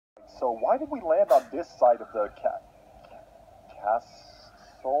So why did we land on this side of the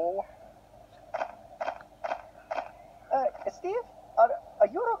castle? Steve, are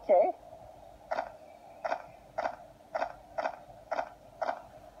you okay?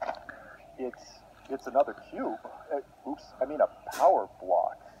 It's another cube. Oops, I mean a power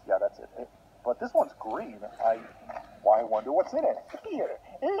block. Yeah, that's it. But this one's green. I wonder what's in it. Here,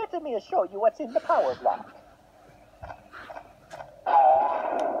 let me show you what's in the power block.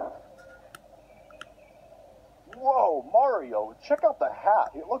 Whoa, Mario, check out the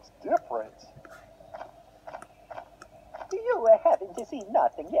hat. It looks different. You haven't seen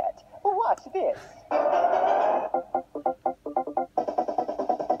nothing yet. Watch this.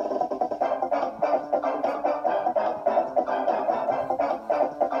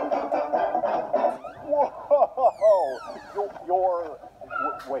 Whoa!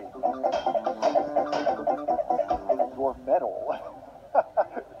 Wait. You're metal.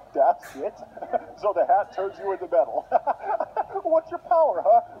 That's it? So the hat turns you into metal. What's your power,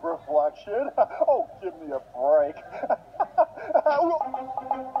 huh? Reflection? Oh, give me a break.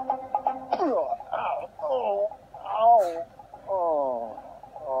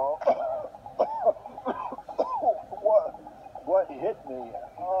 What hit me?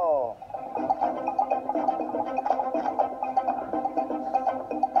 Oh.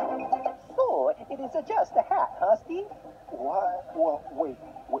 So, it is just a hat, huh, Steve? What? Well,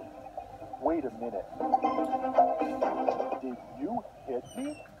 wait a minute. Did you hit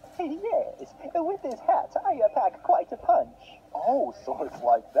me? Yes, with this hat, I pack quite a punch. Oh, so it's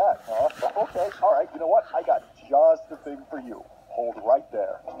like that, huh? Okay, all right, you know what? I got just the thing for you. Hold right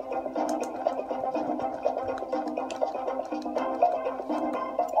there.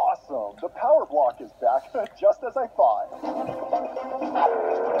 Awesome! The power block is back, just as I thought.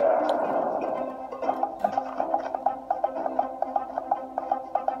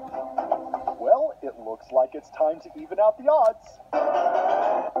 Well, it looks like it's time to even out the odds.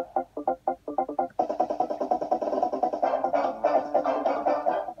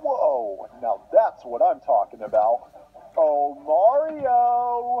 Whoa, now that's what I'm talking about. Oh,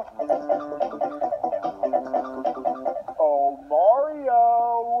 Mario! Oh,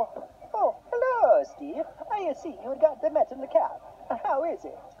 Mario! Oh, hello, Steve. I see you got the metal cap. How is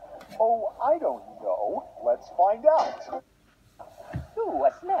it? Oh, I don't know. Let's find out. Ooh,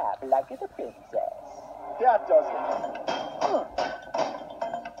 a snap like the princess. That does it. Oh!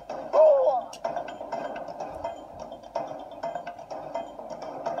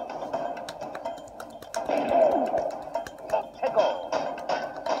 Tickle.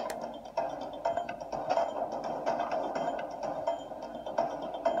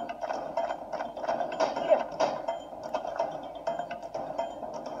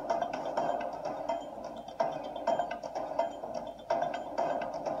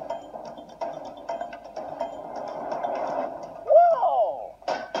 Whoa!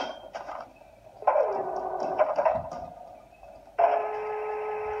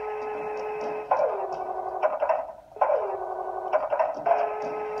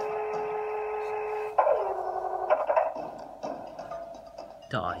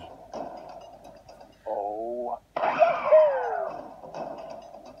 Die. Oh.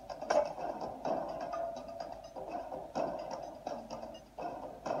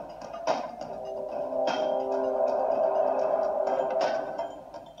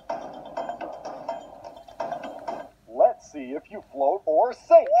 Let's see if you float or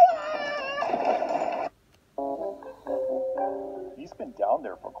sink. He's been down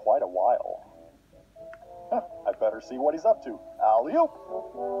there for quite a while. Huh, I better see what he's up to. Alley-oop!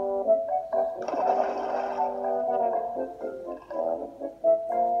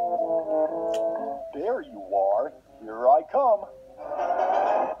 There you are. Here I come.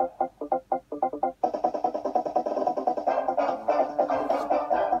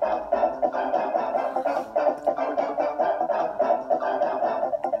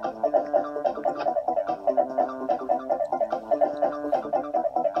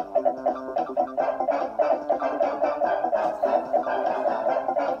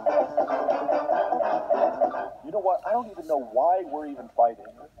 You know what? I don't even know why we're even fighting.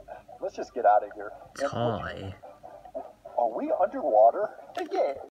 Let's just get out of here. Die. Are we underwater? Yes.